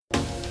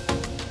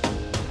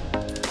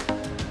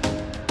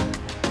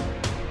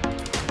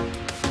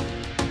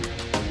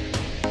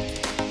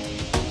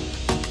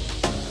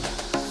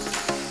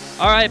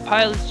Alright,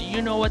 pilots, do you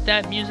know what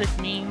that music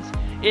means?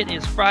 It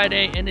is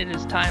Friday, and it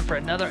is time for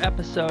another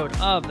episode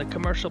of the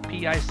Commercial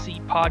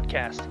PIC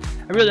podcast.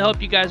 I really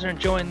hope you guys are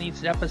enjoying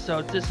these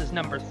episodes. This is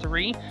number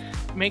 3.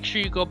 Make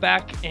sure you go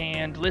back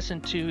and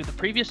listen to the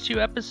previous 2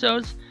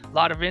 episodes. A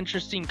lot of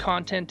interesting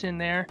content in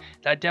there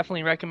that I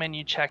definitely recommend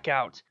you check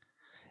out.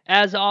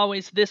 As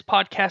always, this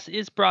podcast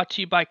is brought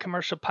to you by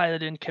Commercial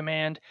Pilot in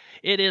Command.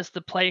 It is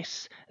the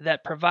place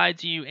that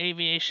provides you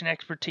aviation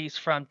expertise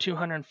from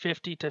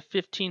 250 to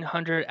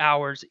 1,500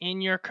 hours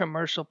in your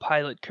commercial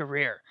pilot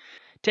career.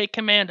 Take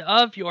command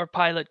of your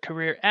pilot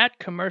career at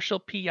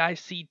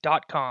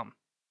commercialpic.com.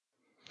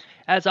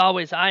 As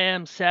always, I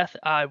am Seth.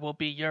 I will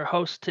be your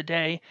host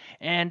today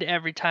and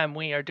every time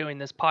we are doing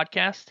this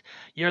podcast.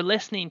 You're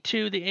listening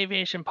to the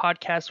Aviation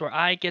Podcast, where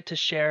I get to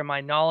share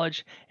my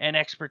knowledge and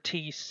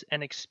expertise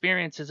and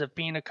experiences of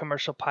being a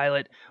commercial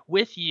pilot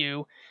with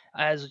you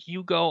as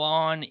you go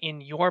on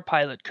in your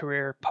pilot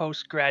career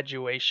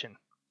post-graduation.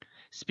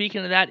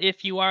 Speaking of that,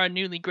 if you are a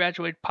newly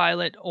graduated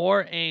pilot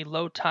or a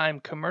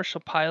low-time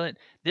commercial pilot,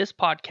 this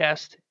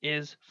podcast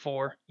is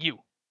for you.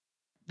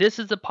 This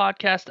is the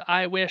podcast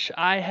I wish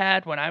I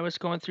had when I was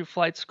going through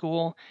flight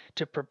school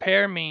to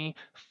prepare me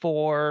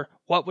for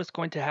what was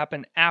going to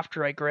happen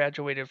after I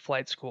graduated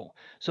flight school.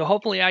 So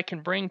hopefully I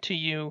can bring to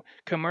you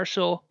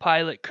commercial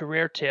pilot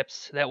career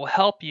tips that will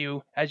help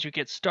you as you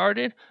get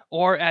started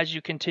or as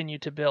you continue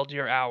to build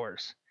your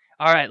hours.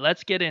 All right,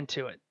 let's get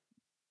into it.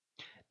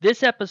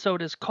 This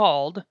episode is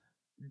called,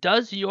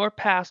 Does Your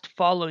Past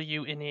Follow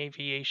You in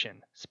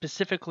Aviation?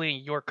 Specifically,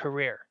 your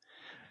career.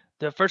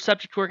 The first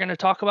subject we're going to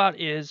talk about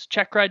is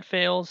Checkride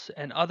fails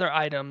and other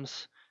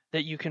items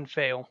that you can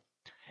fail.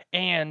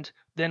 And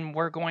then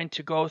we're going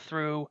to go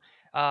through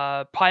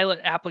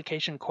pilot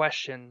application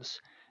questions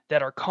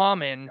that are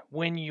common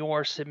when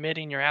you're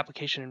submitting your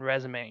application and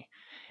resume.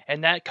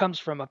 And that comes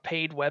from a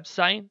paid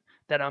website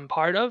that I'm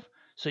part of.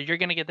 So you're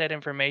going to get that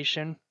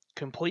information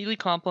completely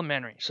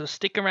complimentary. So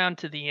stick around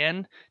to the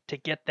end to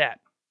get that.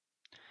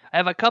 I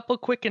have a couple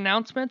quick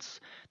announcements.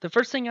 The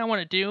first thing I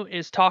want to do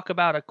is talk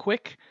about a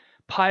quick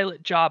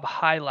pilot job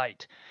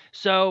highlight.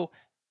 So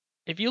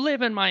if you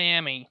live in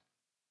Miami,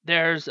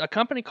 there's a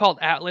company called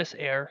Atlas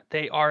Air.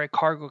 They are a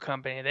cargo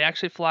company. They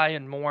actually fly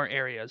in more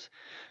areas.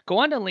 Go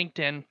on to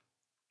LinkedIn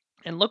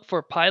and look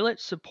for pilot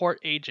support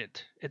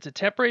agent. It's a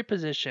temporary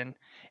position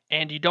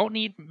and you don't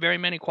need very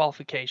many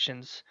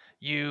qualifications.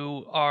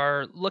 You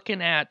are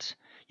looking at,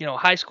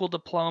 high school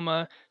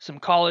diploma, some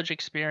college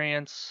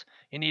experience.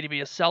 You need to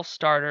be a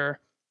self-starter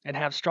and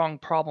have strong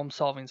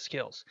problem-solving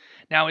skills.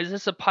 Now, is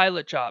this a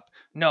pilot job?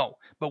 No,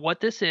 but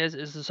what this is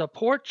a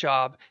support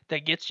job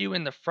that gets you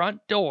in the front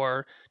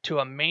door to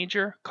a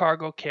major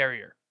cargo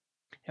carrier.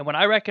 And what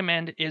I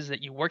recommend is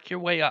that you work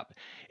your way up.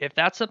 If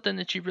that's something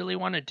that you really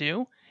want to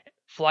do,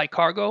 fly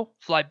cargo,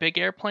 fly big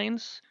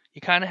airplanes,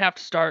 you kind of have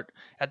to start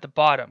at the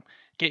bottom.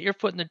 Get your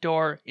foot in the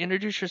door,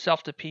 introduce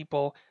yourself to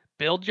people,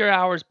 build your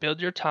hours, build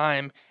your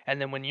time,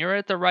 and then when you're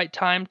at the right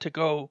time to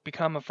go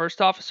become a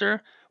first officer,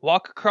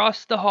 walk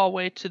across the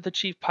hallway to the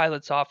chief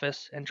pilot's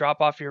office and drop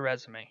off your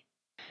resume.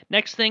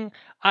 Next thing,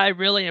 I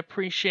really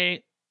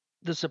appreciate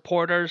the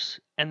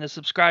supporters and the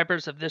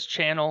subscribers of this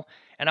channel,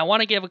 and I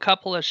want to give a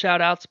couple of shout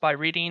outs by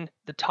reading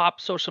the top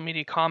social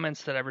media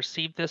comments that I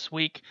received this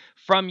week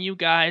from you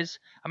guys.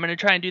 I'm going to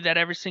try and do that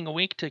every single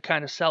week to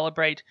kind of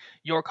celebrate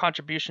your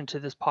contribution to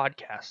this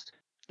podcast.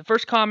 The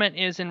first comment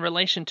is in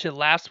relation to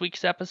last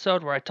week's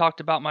episode where I talked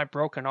about my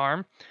broken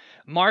arm.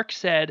 Mark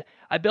said,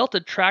 I built a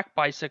track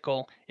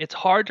bicycle. It's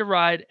hard to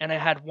ride and I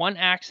had one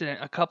accident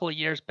a couple of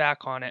years back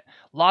on it.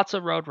 Lots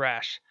of road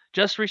rash.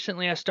 Just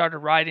recently I started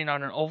riding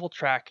on an oval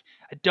track.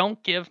 I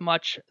don't give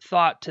much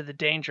thought to the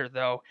danger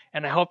though,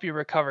 and I hope you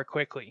recover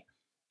quickly.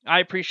 I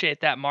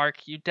appreciate that,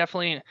 Mark. You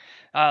definitely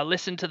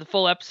listened to the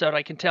full episode,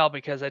 I can tell,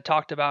 because I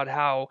talked about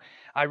how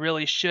I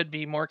really should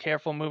be more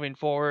careful moving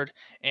forward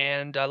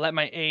and let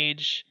my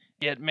age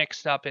get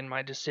mixed up in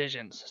my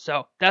decisions.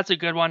 So that's a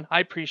good one. I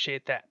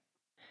appreciate that.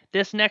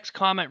 This next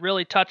comment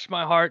really touched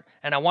my heart,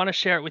 and I want to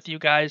share it with you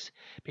guys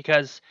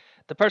because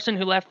the person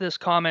who left this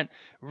comment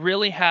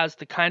really has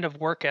the kind of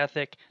work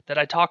ethic that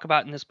I talk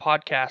about in this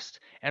podcast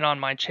and on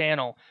my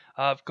channel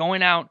of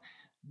going out,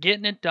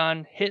 getting it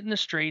done, hitting the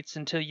streets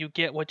until you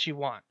get what you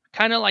want.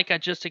 Kind of like I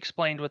just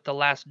explained with the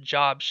last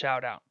job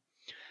shout out.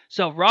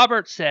 So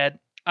Robert said,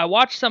 I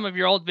watched some of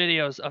your old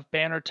videos of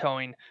banner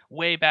towing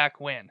way back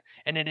when,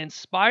 and it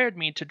inspired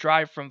me to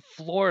drive from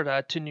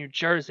Florida to New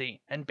Jersey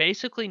and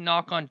basically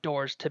knock on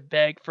doors to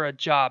beg for a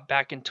job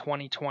back in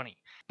 2020,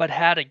 but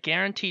had a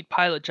guaranteed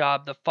pilot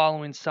job the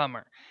following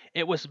summer.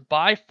 It was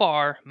by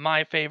far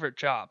my favorite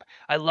job.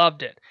 I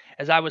loved it.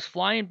 As I was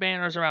flying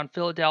banners around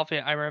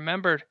Philadelphia, I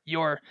remembered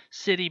your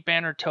city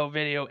banner tow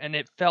video and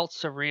it felt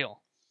surreal.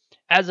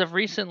 As of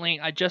recently,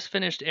 I just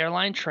finished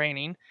airline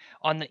training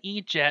on the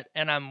E-Jet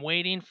and I'm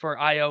waiting for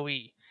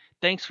IOE.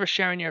 Thanks for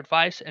sharing your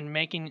advice and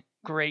making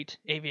great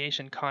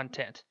aviation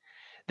content.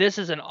 This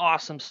is an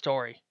awesome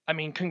story. I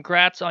mean,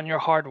 congrats on your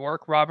hard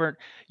work, Robert.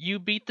 You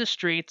beat the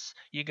streets,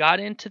 you got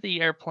into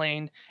the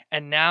airplane,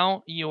 and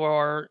now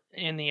you're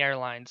in the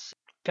airlines.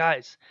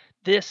 Guys,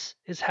 this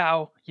is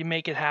how you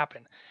make it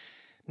happen.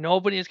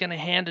 Nobody's going to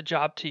hand a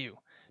job to you.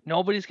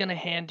 Nobody's going to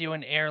hand you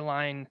an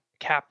airline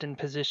captain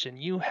position.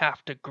 You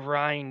have to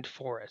grind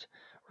for it.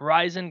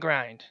 Rise and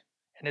grind.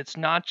 And it's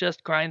not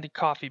just grind the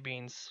coffee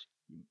beans,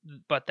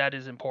 but that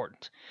is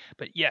important.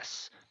 But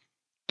yes,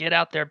 get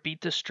out there,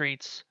 beat the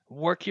streets,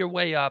 work your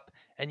way up,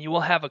 and you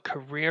will have a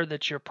career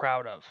that you're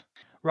proud of.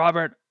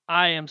 Robert,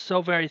 I am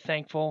so very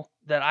thankful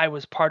that I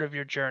was part of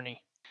your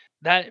journey.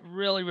 That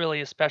really, really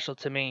is special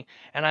to me,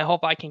 and I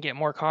hope I can get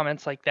more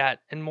comments like that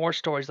and more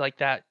stories like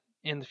that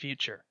in the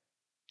future.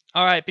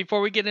 All right,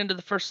 before we get into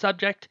the first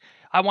subject,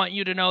 I want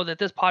you to know that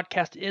this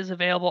podcast is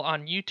available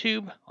on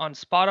YouTube, on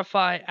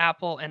Spotify,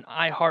 Apple, and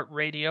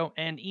iHeartRadio,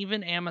 and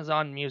even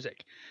Amazon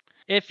Music.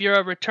 If you're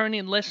a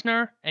returning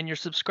listener and you're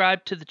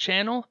subscribed to the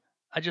channel,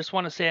 I just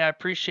want to say I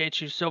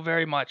appreciate you so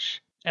very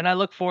much, and I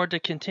look forward to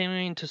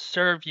continuing to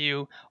serve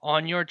you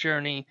on your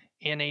journey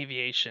in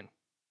aviation.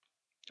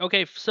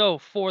 Okay, so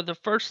for the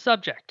first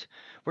subject,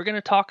 we're going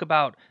to talk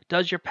about,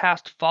 does your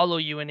past follow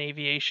you in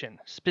aviation,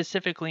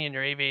 specifically in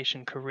your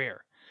aviation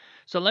career?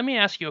 So let me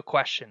ask you a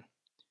question.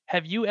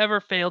 Have you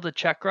ever failed a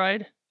check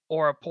ride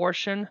or a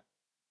portion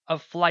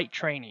of flight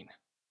training,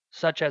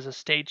 such as a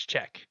stage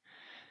check?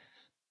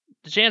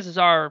 The chances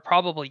are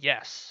probably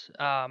yes,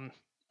 and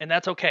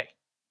that's okay,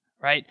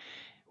 right?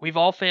 We've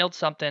all failed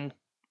something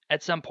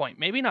at some point.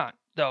 Maybe not,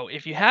 though.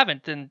 If you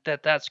haven't, then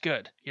that's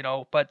good,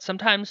 But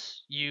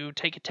sometimes you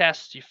take a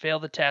test, you fail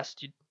the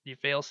test, you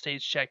fail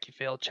stage check, you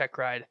fail check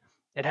ride.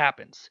 It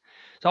happens.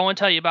 So I want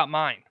to tell you about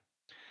mine.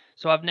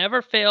 So I've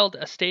never failed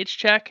a stage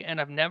check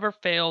and I've never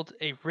failed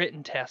a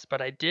written test,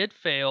 but I did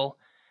fail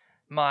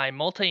my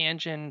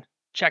multi-engine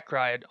check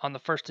ride on the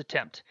first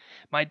attempt.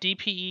 My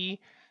DPE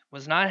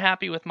was not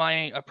happy with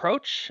my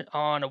approach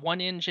on a one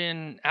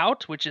engine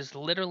out, which is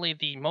literally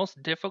the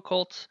most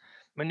difficult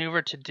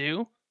maneuver to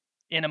do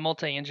in a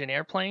multi-engine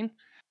airplane.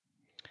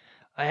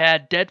 I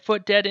had dead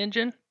foot, dead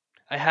engine.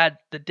 I had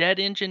the dead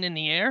engine in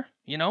the air,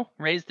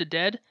 raise the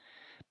dead.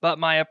 But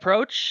my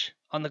approach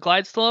on the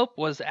glide slope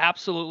was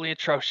absolutely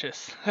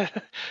atrocious.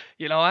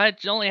 I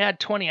only had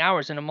 20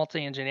 hours in a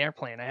multi-engine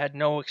airplane. I had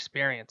no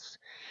experience.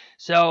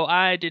 So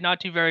I did not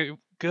do very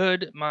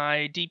good.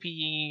 My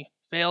DPE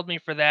failed me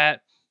for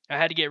that. I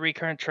had to get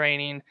recurrent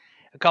training.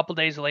 A couple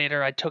days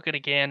later, I took it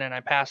again and I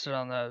passed it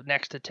on the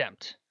next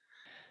attempt.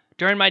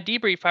 During my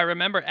debrief, I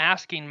remember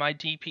asking my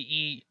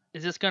DPE,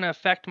 is this going to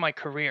affect my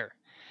career?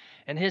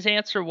 And his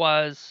answer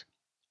was,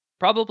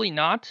 probably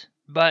not,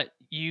 but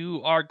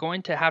you are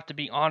going to have to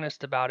be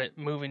honest about it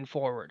moving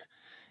forward.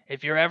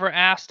 If you're ever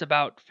asked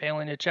about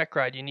failing a check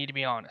ride, you need to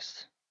be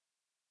honest.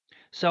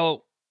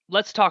 So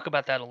let's talk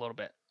about that a little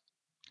bit.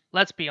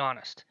 Let's be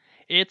honest.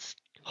 It's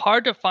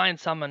hard to find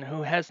someone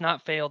who has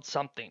not failed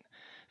something,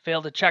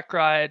 failed a check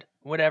ride,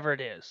 whatever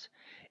it is.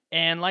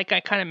 And like I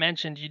kind of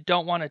mentioned, you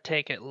don't want to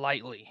take it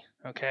lightly,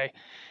 okay?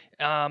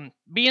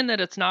 Being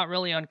that it's not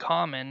really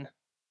uncommon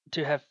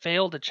to have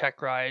failed a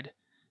check ride,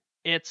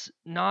 it's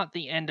not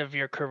the end of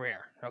your career,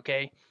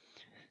 okay?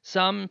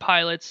 Some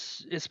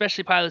pilots,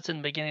 especially pilots in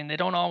the beginning, they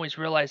don't always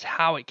realize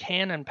how it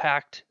can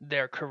impact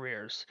their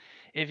careers.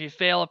 If you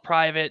fail a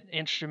private,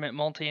 instrument,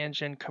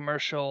 multi-engine,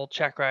 commercial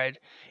check ride,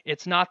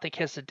 it's not the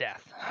kiss of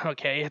death,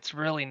 okay? It's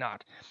really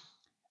not.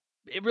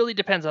 It really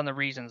depends on the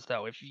reasons,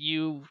 though. If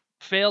you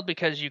failed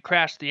because you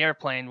crashed the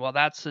airplane, well,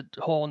 that's a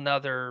whole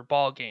nother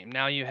ball game.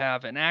 Now you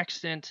have an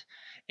accident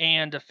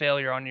and a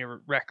failure on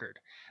your record.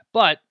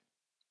 But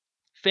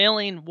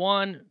failing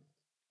one,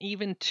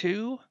 even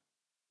two,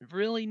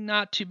 really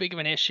not too big of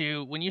an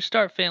issue. When you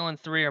start failing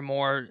three or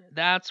more,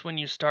 that's when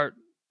you start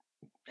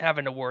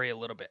having to worry a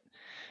little bit.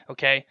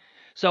 Okay?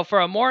 So for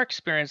a more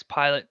experienced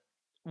pilot,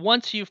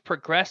 once you've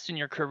progressed in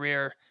your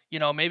career,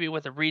 maybe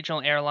with a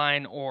regional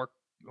airline or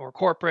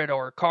corporate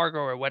or cargo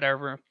or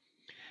whatever,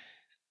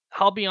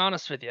 I'll be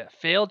honest with you,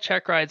 failed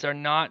check rides are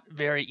not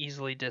very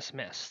easily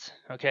dismissed.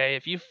 Okay?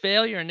 If you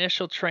fail your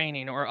initial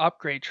training or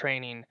upgrade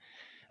training,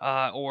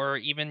 or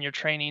even your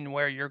training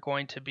where you're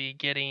going to be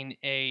getting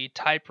a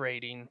type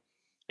rating,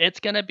 it's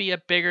going to be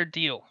a bigger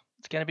deal.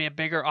 It's going to be a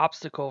bigger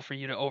obstacle for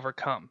you to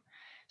overcome.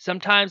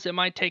 Sometimes it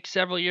might take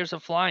several years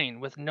of flying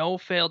with no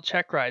failed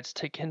check rides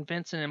to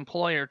convince an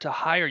employer to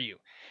hire you.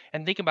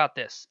 And think about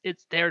this,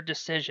 it's their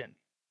decision.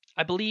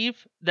 I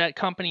believe that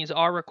companies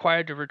are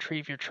required to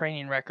retrieve your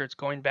training records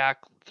going back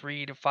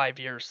 3 to 5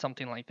 years,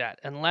 something like that,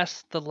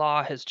 unless the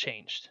law has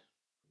changed.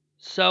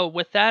 So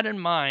with that in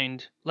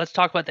mind, let's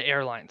talk about the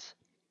airlines.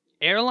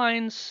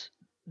 Airlines,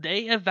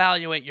 they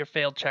evaluate your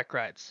failed check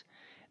rides.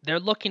 They're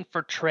looking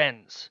for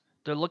trends.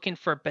 They're looking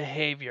for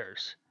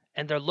behaviors.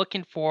 And they're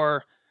looking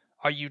for,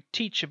 are you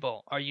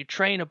teachable? Are you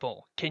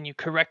trainable? Can you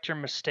correct your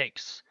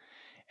mistakes?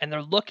 And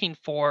they're looking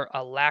for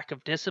a lack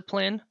of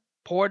discipline,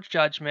 poor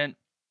judgment,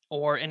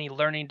 or any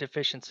learning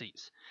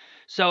deficiencies.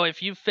 So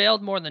if you've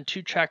failed more than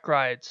 2 check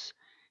rides,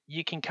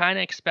 you can kind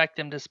of expect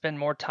them to spend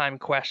more time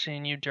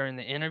questioning you during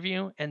the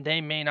interview, and they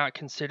may not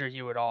consider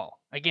you at all.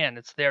 Again,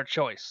 it's their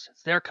choice.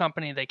 It's their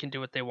company. They can do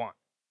what they want.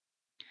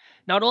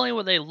 Not only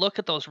will they look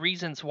at those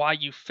reasons why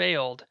you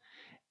failed,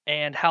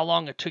 and how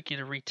long it took you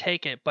to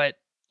retake it, but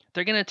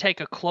they're going to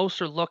take a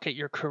closer look at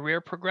your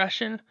career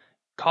progression,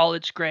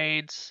 college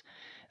grades,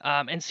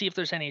 and see if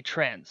there's any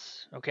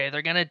trends. Okay,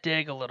 they're going to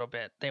dig a little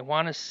bit. They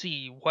want to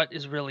see what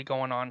is really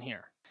going on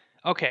here.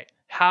 Okay,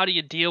 how do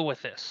you deal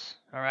with this?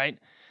 All right,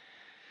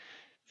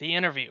 the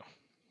interview.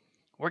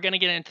 We're going to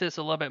get into this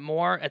a little bit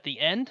more at the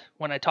end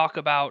when I talk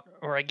about,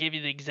 or I give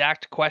you the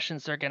exact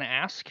questions they're going to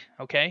ask.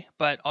 Okay,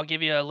 but I'll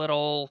give you a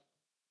little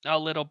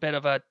bit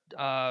of a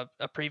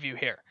preview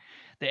here.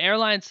 The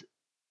airlines,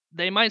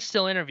 they might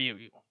still interview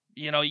you.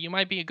 You know, you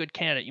might be a good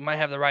candidate. You might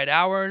have the right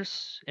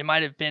hours. It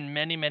might have been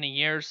many, many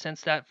years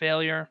since that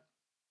failure.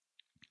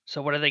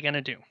 So what are they going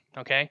to do?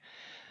 Okay.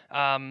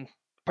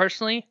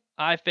 Personally,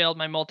 I failed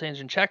my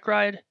multi-engine check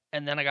ride,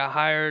 and then I got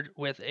hired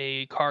with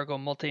a cargo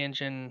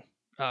multi-engine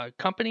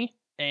company,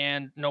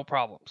 and no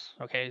problems.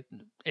 Okay,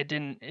 it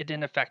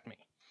didn't affect me.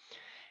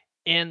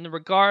 In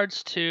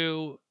regards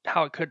to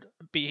how it could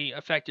be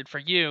affected for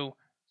you,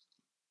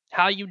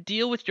 how you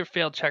deal with your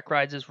failed check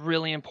rides is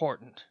really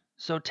important.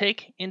 So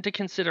take into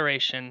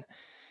consideration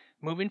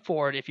moving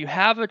forward, if you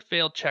have a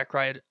failed check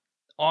ride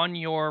on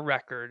your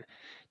record,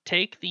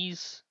 take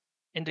these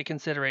into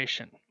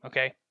consideration.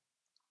 Okay.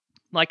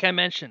 Like I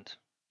mentioned,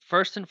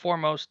 first and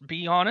foremost,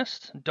 be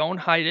honest. Don't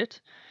hide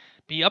it.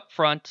 Be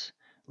upfront.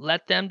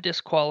 Let them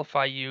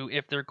disqualify you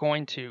if they're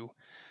going to.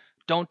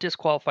 Don't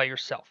disqualify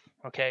yourself.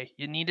 Okay.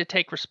 You need to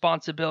take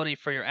responsibility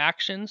for your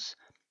actions.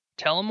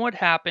 Tell them what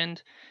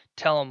happened.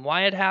 Tell them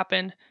why it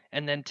happened.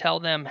 And then tell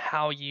them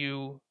how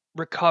you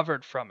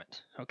recovered from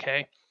it.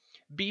 Okay.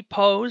 Be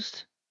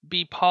posed.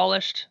 Be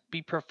polished.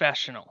 Be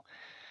professional.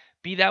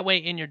 Be that way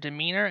in your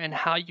demeanor and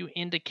how you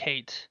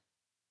indicate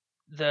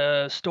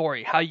the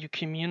story, how you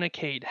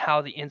communicate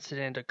how the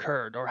incident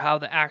occurred, or how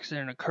the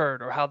accident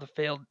occurred, or how the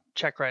failed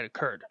check ride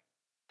occurred.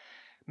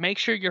 Make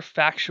sure you're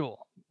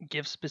factual.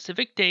 Give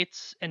specific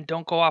dates and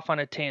don't go off on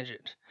a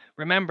tangent.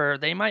 Remember,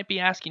 they might be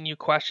asking you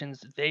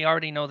questions they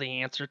already know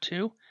the answer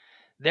to.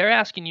 They're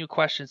asking you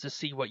questions to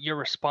see what your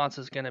response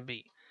is going to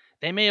be.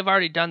 They may have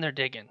already done their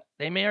digging.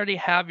 They may already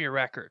have your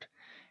record.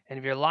 And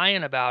if you're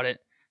lying about it,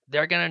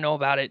 they're going to know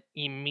about it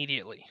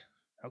immediately.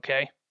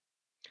 Okay?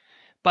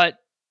 But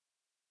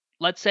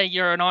let's say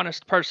you're an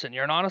honest person,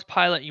 you're an honest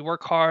pilot, you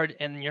work hard,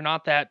 and you're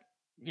not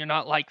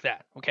like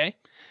that. Okay,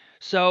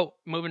 so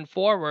moving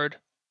forward,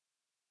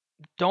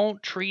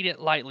 don't treat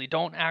it lightly.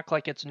 Don't act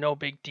like it's no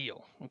big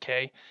deal.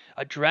 Okay,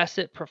 address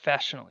it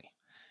professionally,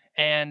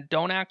 and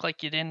don't act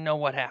like you didn't know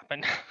what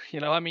happened. You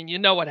know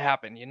what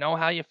happened. You know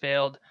how you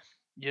failed.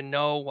 You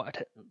know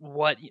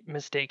what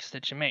mistakes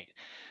that you made.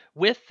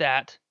 With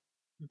that,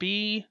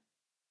 be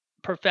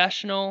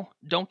professional.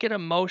 Don't get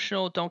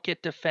emotional. Don't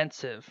get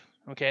defensive.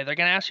 Okay, they're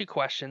going to ask you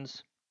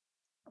questions.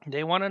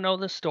 They want to know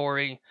the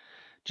story.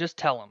 Just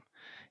tell them,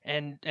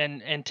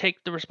 and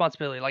take the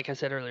responsibility. Like I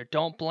said earlier,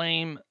 don't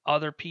blame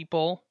other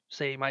people.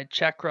 Say my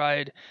check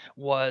ride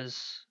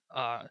was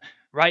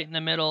right in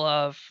the middle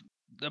of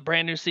the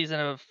brand new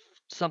season of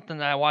something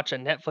that I watch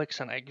on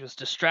Netflix and I was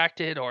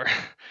distracted, or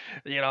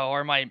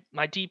or my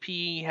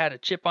DP had a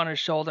chip on his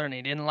shoulder and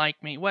he didn't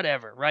like me.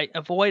 Whatever, right?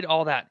 Avoid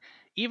all that.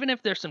 Even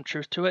if there's some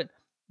truth to it,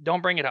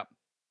 don't bring it up.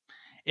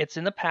 It's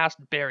in the past,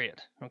 bury it,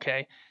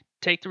 okay?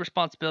 Take the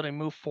responsibility,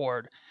 move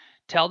forward.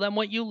 Tell them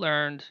what you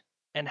learned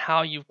and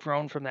how you've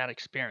grown from that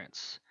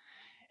experience.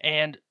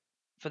 And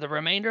for the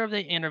remainder of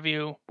the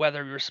interview,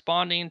 whether you're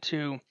responding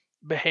to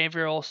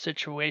behavioral,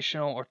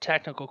 situational, or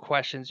technical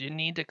questions, you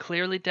need to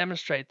clearly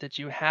demonstrate that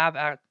you have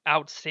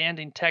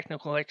outstanding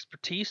technical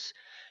expertise,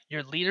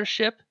 your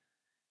leadership,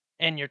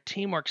 and your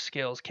teamwork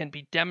skills can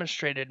be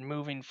demonstrated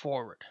moving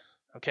forward,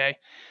 okay?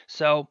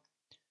 So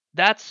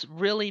that's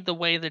really the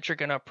way that you're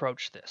going to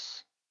approach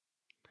this.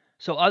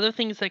 So other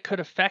things that could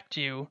affect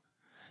you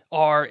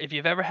are if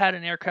you've ever had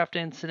an aircraft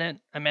incident,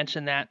 I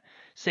mentioned that.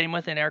 Same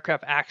with an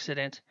aircraft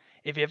accident.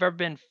 If you've ever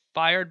been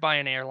fired by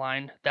an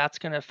airline, that's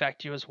going to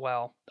affect you as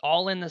well.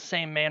 All in the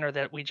same manner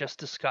that we just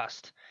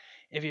discussed.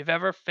 If you've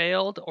ever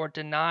failed or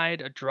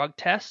denied a drug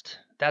test,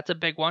 that's a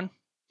big one.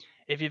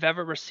 If you've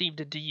ever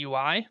received a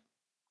DUI,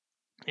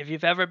 if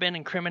you've ever been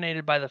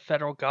incriminated by the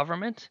federal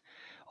government,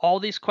 all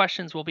these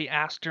questions will be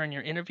asked during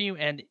your interview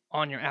and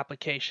on your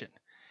application.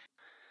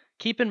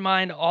 Keep in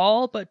mind,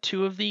 all but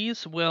 2 of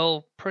these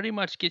will pretty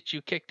much get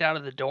you kicked out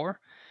of the door.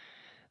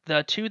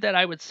 The 2 that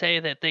I would say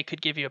that they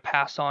could give you a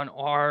pass on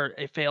are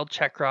a failed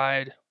check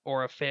ride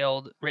or a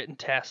failed written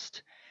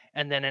test,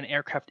 and then an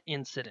aircraft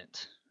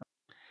incident.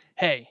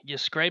 Hey, you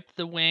scraped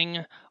the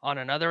wing on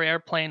another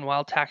airplane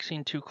while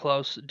taxiing too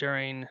close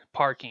during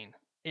parking.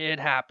 It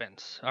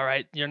happens, all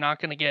right? You're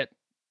not going to get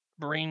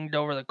bringed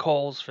over the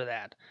coals for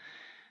that.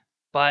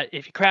 But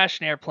if you crash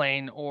an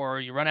airplane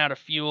or you run out of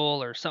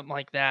fuel or something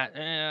like that,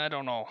 I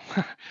don't know.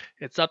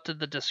 It's up to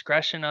the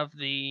discretion of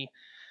the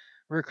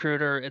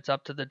recruiter. It's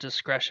up to the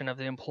discretion of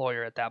the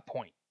employer at that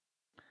point.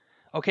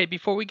 Okay,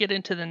 before we get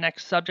into the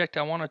next subject,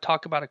 I want to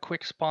talk about a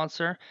quick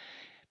sponsor.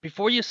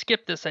 Before you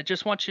skip this, I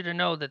just want you to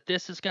know that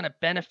this is going to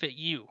benefit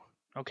you.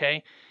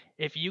 Okay,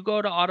 if you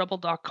go to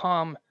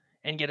audible.com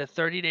and get a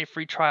 30-day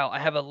free trial. I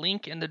have a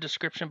link in the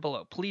description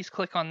below. Please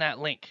click on that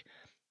link.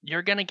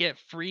 You're going to get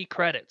free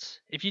credits.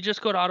 If you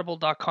just go to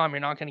audible.com, you're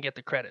not going to get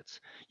the credits.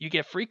 You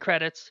get free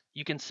credits.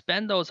 You can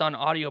spend those on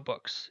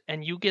audiobooks,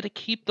 and you get to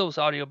keep those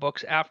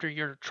audiobooks after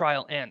your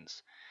trial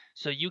ends.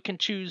 So you can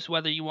choose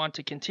whether you want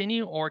to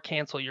continue or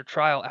cancel your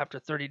trial after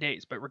 30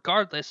 days. But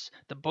regardless,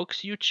 the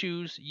books you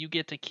choose, you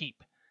get to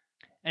keep.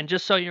 And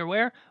just so you're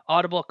aware,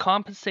 Audible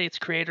compensates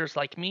creators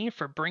like me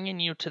for bringing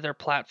you to their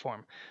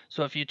platform.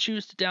 So if you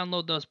choose to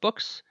download those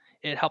books,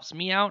 it helps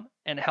me out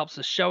and it helps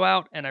the show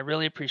out, and I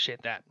really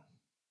appreciate that.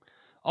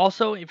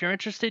 Also, if you're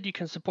interested, you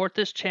can support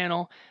this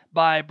channel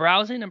by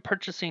browsing and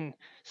purchasing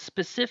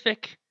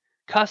specific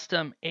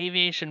custom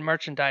aviation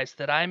merchandise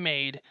that I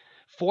made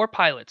for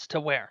pilots to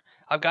wear.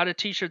 I've got a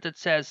t-shirt that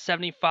says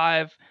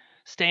 75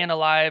 staying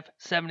alive,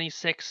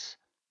 76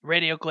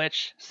 radio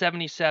glitch,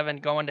 77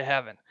 going to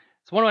heaven.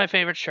 It's one of my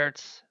favorite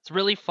shirts. It's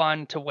really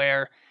fun to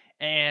wear.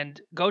 And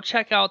go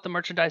check out the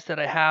merchandise that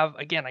I have.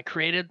 Again, I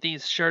created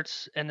these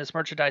shirts and this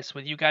merchandise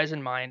with you guys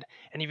in mind.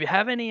 And if you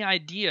have any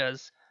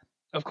ideas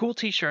of cool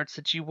t-shirts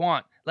that you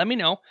want, let me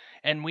know,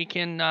 and we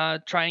can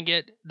try and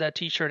get the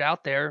t-shirt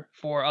out there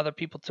for other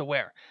people to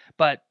wear.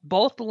 But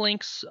both the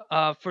links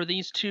for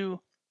these two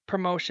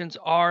promotions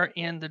are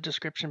in the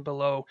description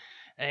below,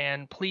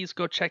 and please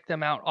go check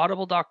them out,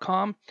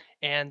 audible.com,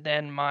 and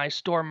then my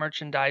store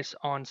merchandise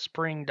on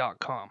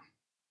spring.com.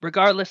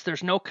 Regardless,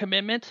 there's no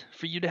commitment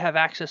for you to have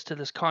access to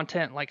this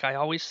content. Like I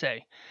always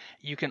say,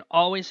 you can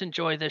always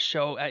enjoy this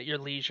show at your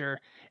leisure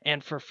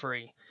and for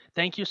free.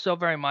 Thank you so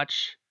very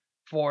much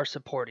for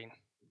supporting.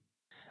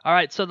 All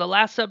right, so the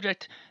last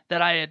subject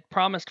that I had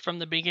promised from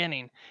the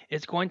beginning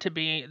is going to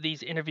be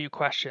these interview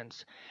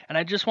questions. And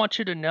I just want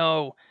you to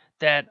know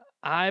that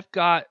I've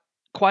got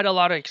quite a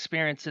lot of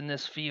experience in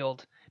this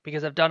field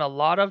because I've done a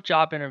lot of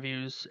job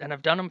interviews and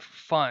I've done them for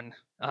fun.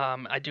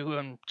 I do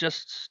them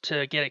just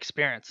to get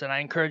experience, and I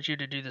encourage you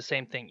to do the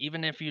same thing.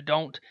 Even if you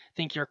don't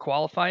think you're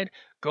qualified,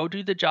 go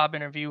do the job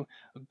interview,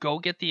 go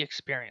get the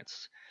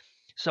experience.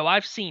 So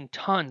I've seen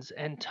tons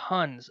and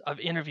tons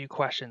of interview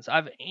questions.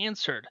 I've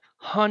answered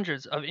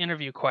hundreds of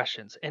interview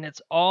questions, and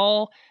it's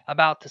all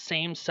about the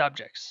same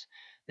subjects.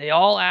 They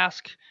all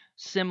ask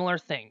similar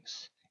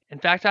things. In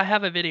fact, I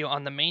have a video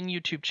on the main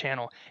YouTube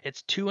channel.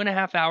 It's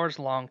 2.5 hours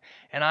long,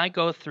 and I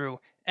go through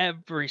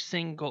every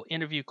single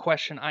interview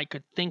question I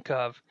could think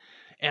of,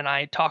 and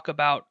I talk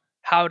about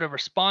how to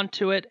respond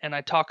to it, and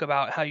I talk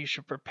about how you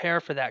should prepare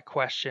for that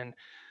question.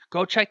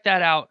 Go check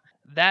that out.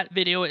 That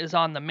video is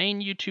on the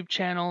main YouTube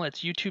channel.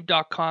 It's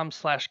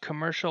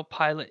youtube.com/commercial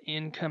pilot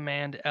in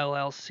command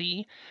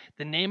LLC.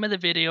 The name of the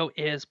video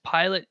is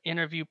Pilot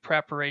Interview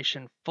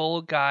Preparation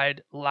Full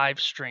Guide Live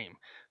Stream.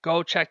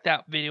 Go check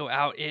that video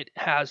out. It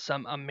has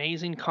some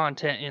amazing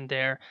content in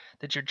there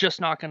that you're just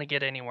not going to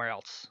get anywhere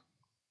else.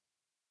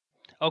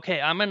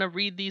 Okay, I'm going to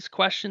read these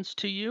questions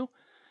to you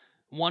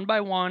one by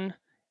one,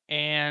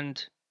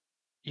 and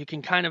you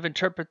can kind of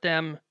interpret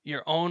them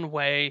your own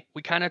way.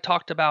 We kind of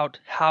talked about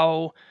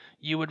how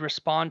you would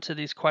respond to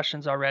these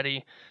questions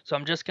already, so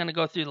I'm just going to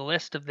go through the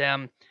list of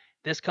them.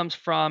 This comes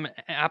from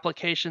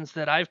applications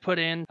that I've put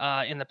in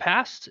the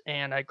past,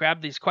 and I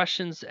grabbed these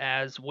questions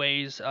as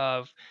ways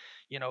of,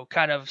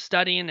 kind of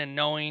studying and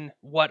knowing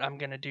what I'm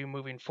going to do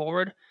moving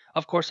forward.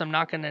 Of course, I'm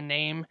not going to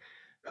name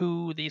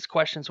who these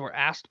questions were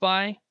asked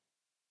by.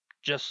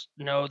 Just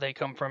know they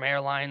come from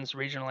airlines,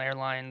 regional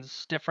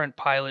airlines, different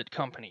pilot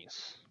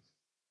companies.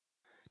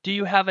 Do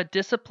you have a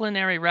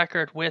disciplinary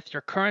record with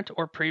your current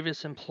or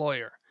previous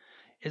employer?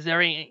 Is there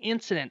an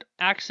incident,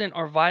 accident,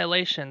 or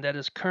violation that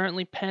is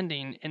currently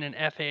pending in an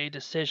FAA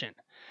decision?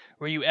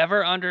 Were you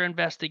ever under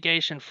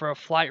investigation for a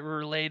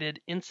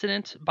flight-related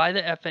incident by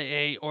the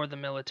FAA or the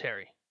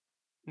military?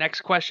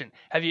 Next question.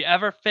 Have you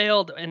ever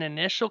failed an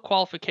initial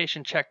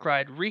qualification check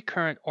ride,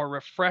 recurrent or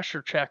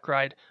refresher check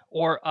ride,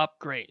 or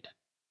upgrade?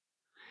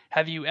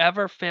 Have you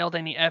ever failed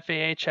any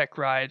FAA check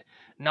ride,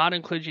 not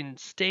including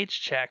stage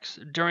checks,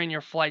 during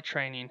your flight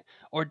training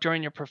or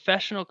during your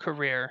professional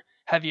career?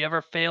 Have you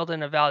ever failed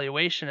an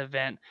evaluation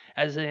event,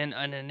 as in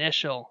an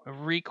initial,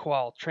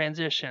 requal,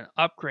 transition,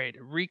 upgrade,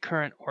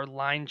 recurrent, or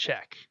line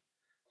check?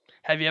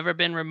 Have you ever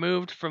been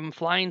removed from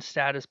flying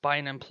status by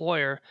an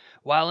employer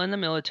while in the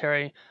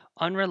military,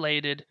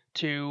 unrelated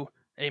to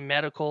a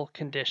medical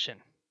condition?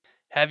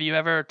 Have you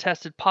ever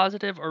tested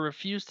positive or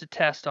refused to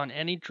test on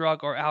any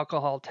drug or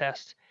alcohol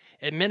test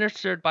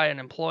administered by an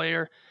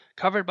employer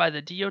covered by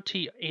the DOT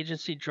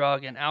agency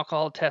drug and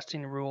alcohol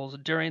testing rules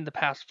during the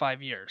past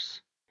 5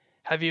 years?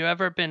 Have you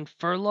ever been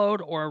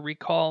furloughed or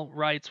recall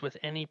rights with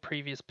any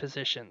previous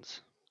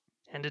positions?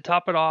 And to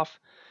top it off,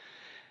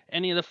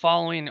 any of the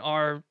following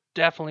are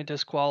definitely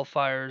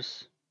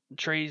disqualifiers: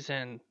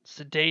 treason,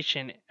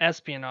 sedation,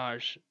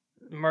 espionage,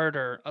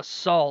 murder,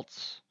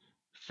 assaults,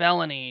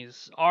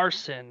 felonies,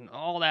 arson,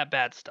 all that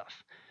bad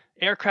stuff.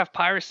 Aircraft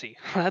piracy,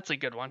 that's a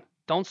good one.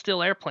 Don't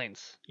steal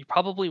airplanes. You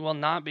probably will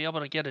not be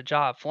able to get a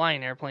job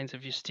flying airplanes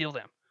if you steal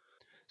them.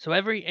 So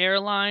every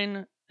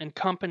airline and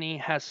company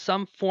has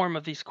some form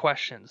of these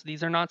questions.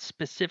 These are not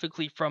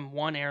specifically from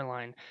one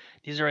airline.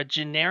 These are a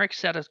generic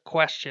set of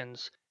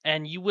questions,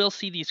 and you will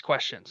see these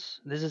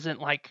questions. This isn't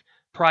like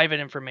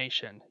private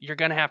information. You're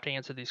going to have to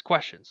answer these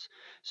questions.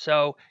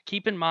 So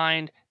keep in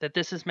mind that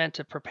this is meant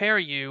to prepare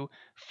you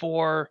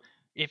for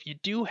if you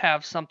do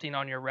have something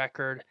on your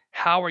record,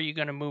 how are you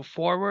going to move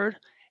forward?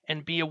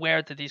 And be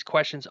aware that these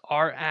questions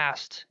are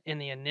asked in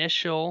the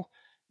initial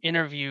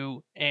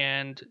interview,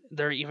 and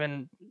they're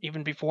even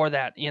before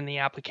that in the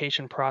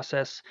application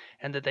process,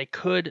 and that they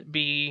could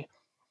be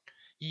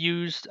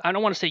used. I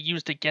don't want to say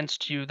used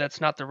against you. That's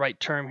not the right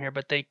term here,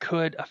 but they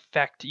could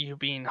affect you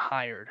being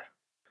hired.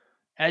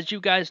 As you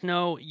guys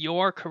know,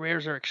 your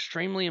careers are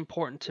extremely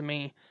important to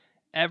me.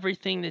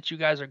 Everything that you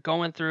guys are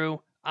going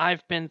through,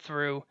 I've been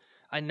through.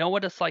 I know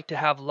what it's like to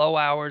have low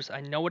hours.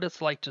 I know what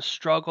it's like to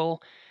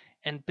struggle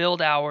and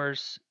build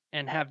hours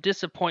and have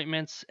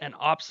disappointments and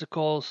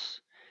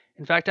obstacles.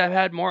 In fact, I've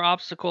had more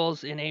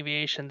obstacles in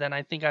aviation than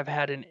I think I've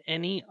had in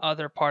any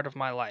other part of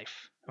my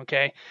life.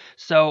 Okay?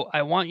 So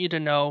I want you to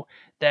know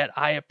that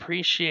I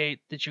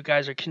appreciate that you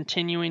guys are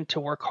continuing to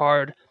work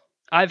hard.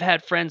 I've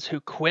had friends who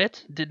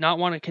quit, did not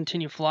want to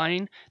continue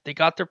flying. They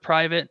got their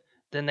private,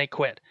 then they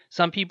quit.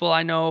 Some people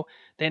I know,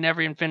 they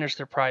never even finished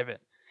their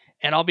private.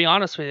 And I'll be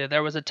honest with you,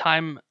 there was a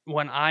time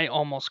when I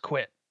almost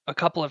quit, a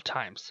couple of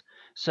times.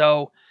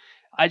 So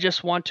I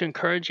just want to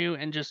encourage you,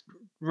 and just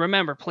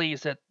remember,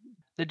 please, that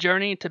the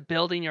journey to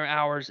building your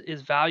hours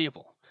is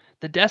valuable.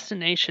 The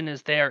destination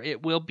is there.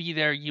 It will be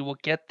there. You will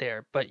get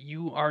there. But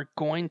you are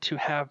going to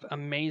have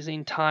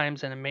amazing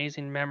times and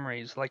amazing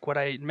memories, like what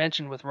I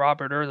mentioned with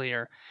Robert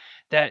earlier,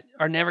 that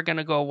are never going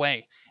to go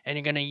away. And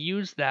you're going to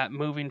use that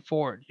moving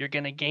forward. You're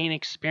going to gain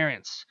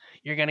experience.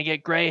 You're going to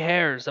get gray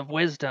hairs of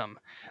wisdom.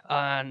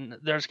 And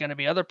there's going to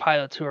be other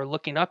pilots who are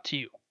looking up to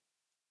you.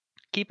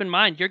 Keep in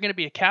mind, you're going to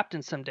be a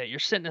captain someday. You're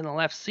sitting in the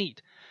left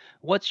seat.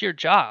 What's your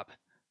job?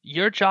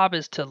 Your job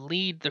is to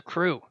lead the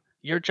crew.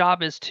 Your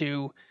job is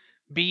to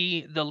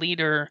be the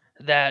leader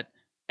that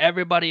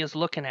everybody is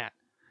looking at.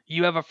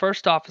 You have a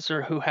first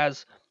officer who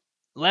has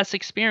less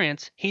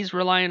experience. He's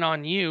relying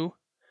on you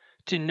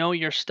to know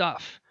your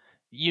stuff.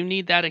 You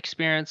need that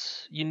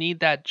experience. You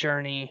need that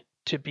journey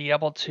to be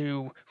able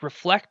to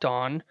reflect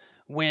on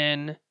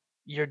when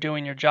you're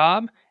doing your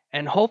job,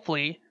 and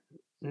hopefully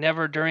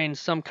never during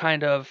some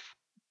kind of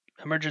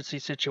emergency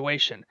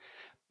situation.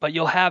 But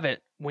you'll have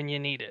it when you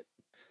need it.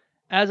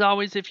 As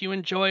always, if you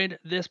enjoyed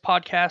this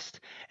podcast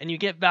and you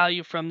get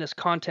value from this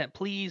content,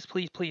 please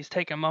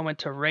take a moment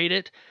to rate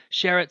it,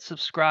 share it,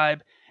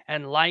 subscribe,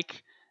 and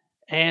like,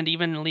 and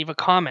even leave a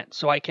comment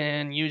so I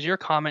can use your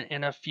comment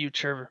in a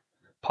future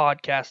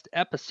podcast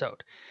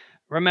episode.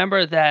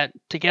 Remember that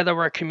together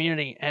we're a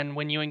community, and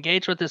when you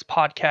engage with this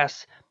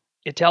podcast,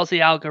 it tells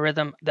the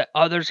algorithm that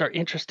others are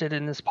interested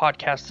in this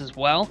podcast as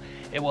well.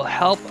 It will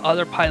help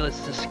other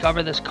pilots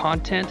discover this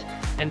content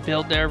and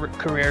build their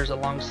careers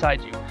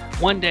alongside you.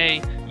 One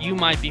day, you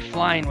might be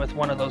flying with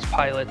one of those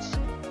pilots.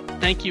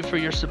 Thank you for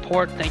your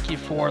support. Thank you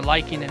for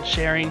liking and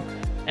sharing.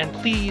 And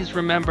please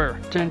remember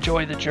to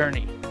enjoy the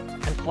journey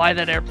and fly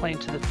that airplane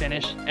to the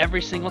finish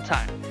every single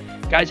time.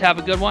 Guys, have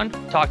a good one.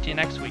 Talk to you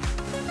next week.